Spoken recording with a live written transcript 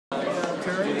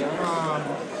Terry. I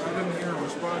didn't hear a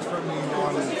response from you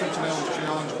on Cuccinelli's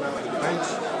challenge about the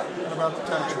debates and about the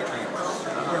tax return.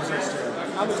 Where does that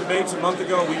stand? On the debates a month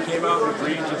ago, we came out and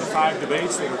agreed to the 5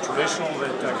 debates. They were traditional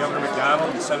that Governor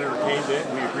McDonald and Senator Kane did.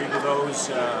 We agreed to those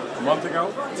a month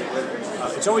ago.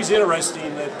 It's always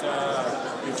interesting that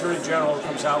the Attorney General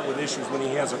comes out with issues when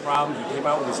he has a problem. He came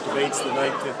out with his debates the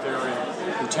night that their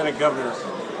Lieutenant Governor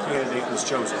candidate was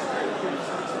chosen.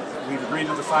 We've agreed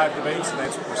to the 5 debates, and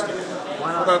that's what we're sticking with.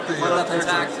 What about the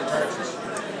taxes?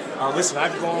 Listen,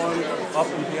 I've gone up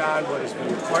and beyond what has been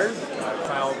required. I've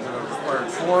filed the required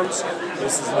forms.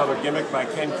 This is another gimmick by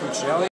Ken Cuccinelli.